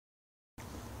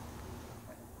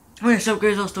What's up,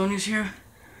 guys? Stonies here.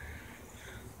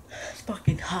 It's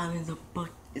fucking hot in the butt.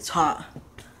 It's hot.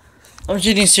 I'm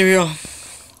eating cereal.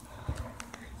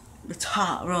 It's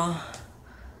hot, bro.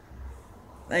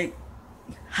 Like,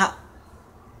 hot.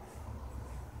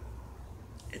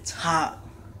 It's hot.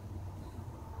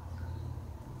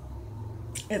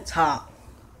 It's hot.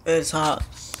 It's hot.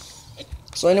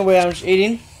 So anyway, I'm just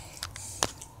eating.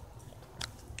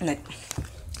 Like,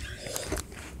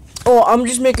 oh, I'm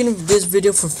just making this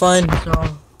video for fun.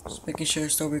 So just making sure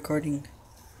it's still recording.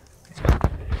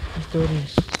 Let's do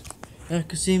this. You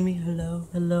can see me. Hello,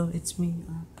 hello, it's me.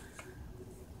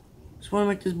 Just want to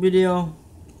make this video.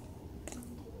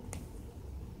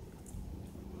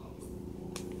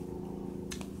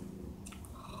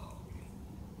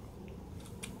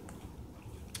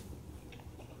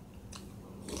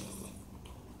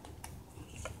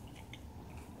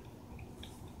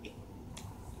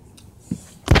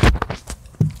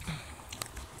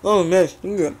 Oh, nice.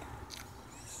 Good.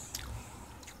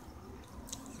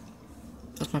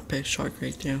 That's my pet shark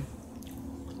right there.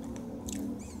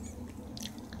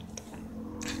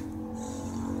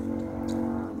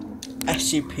 I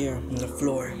sleep here on the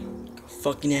floor.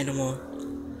 Fucking animal.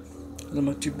 Look,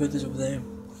 my two brothers over there.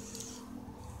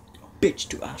 Bitch,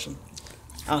 too awesome.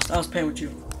 I was playing with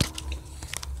you.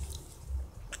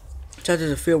 Try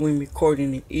to feel when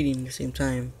recording and eating at the same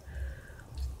time.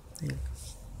 Yeah.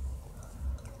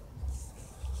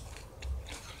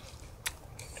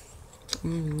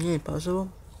 Yeah,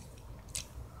 possible.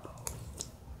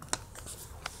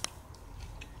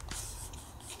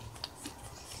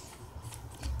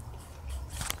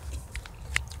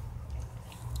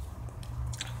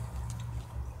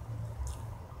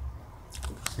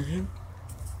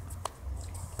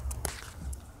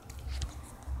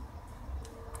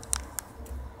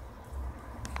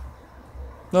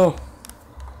 No.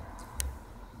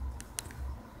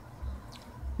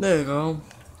 There you go.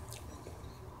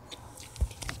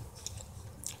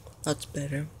 That's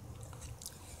better.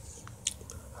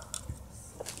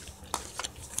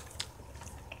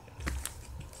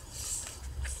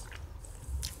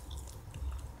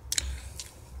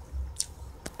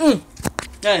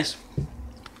 Guys.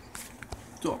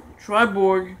 So,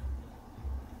 tripod.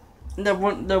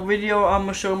 The video I'm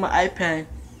gonna show my iPad.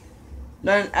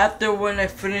 Then after when I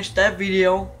finish that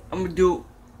video, I'm gonna do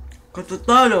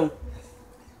Contotado.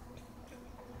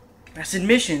 That's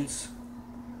admissions.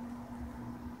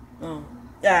 Oh.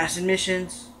 Yeah, it's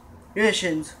admissions.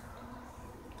 Missions.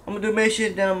 I'm gonna do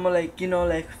mission, then I'm gonna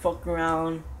like fuck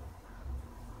around.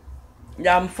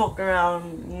 Yeah, I'm fucking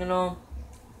around,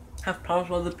 have problems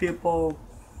with other people.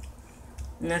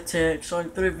 And that's it. So in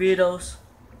 3 videos.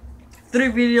 3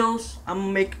 videos I'm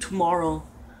gonna make tomorrow.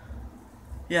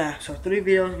 Yeah, so 3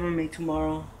 videos I'm gonna make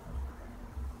tomorrow.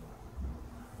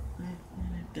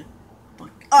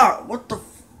 Ah, what the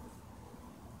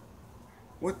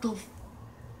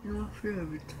I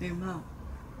feel it came out.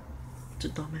 It's a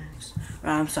dumbass.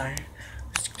 I'm sorry.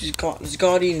 It's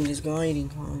God eating. It's God eating.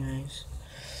 Come on, guys.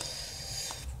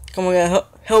 Come on, guys.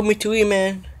 Help me to eat,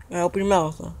 man. Open your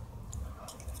mouth. Huh?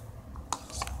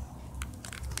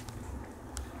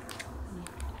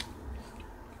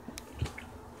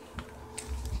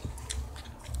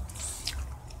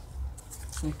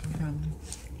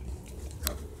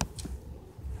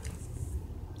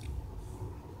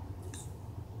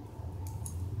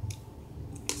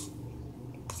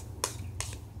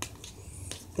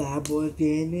 That boy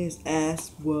getting his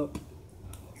ass whooped.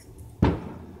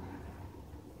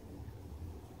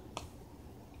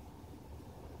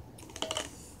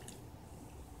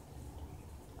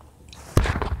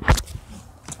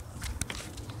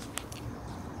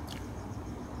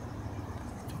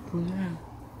 Who's that?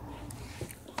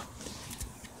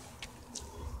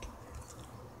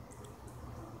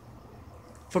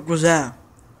 Fuck was that?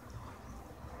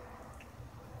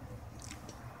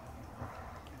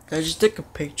 Did I just take a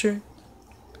picture?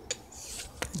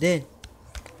 I did.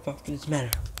 Fuck, does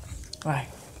matter. Alright.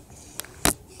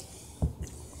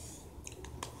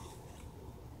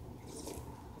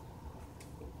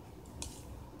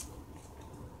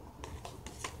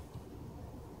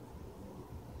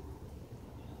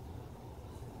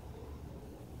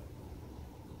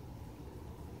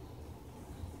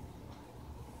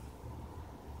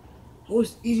 I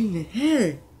was eating the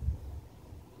hair.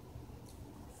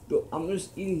 Yo, I'm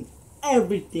just eating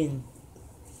everything.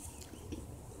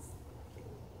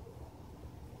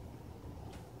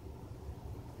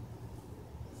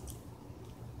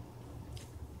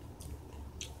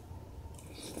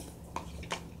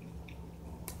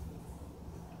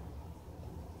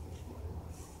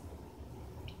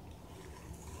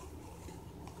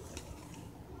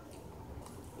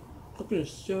 gonna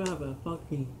still have a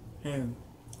fucking hair.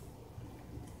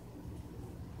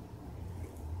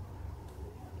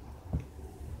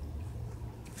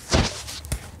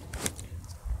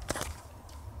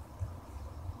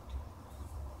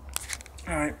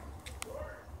 Alright.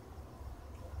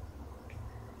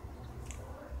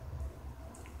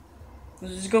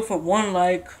 Let's just go for 1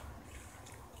 like.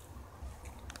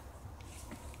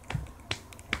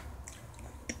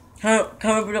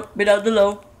 Comment below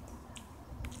below.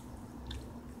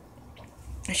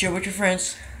 And share with your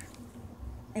friends.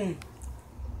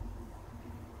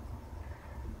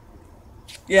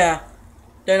 Yeah.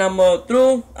 Then I'm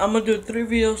gonna do 3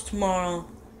 videos tomorrow.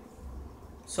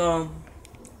 So,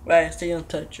 right, stay in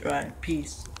touch. Right,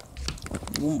 peace.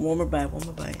 One more bite.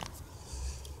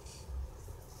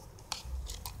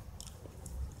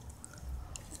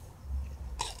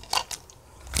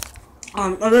 I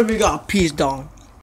love you, got peace, dog.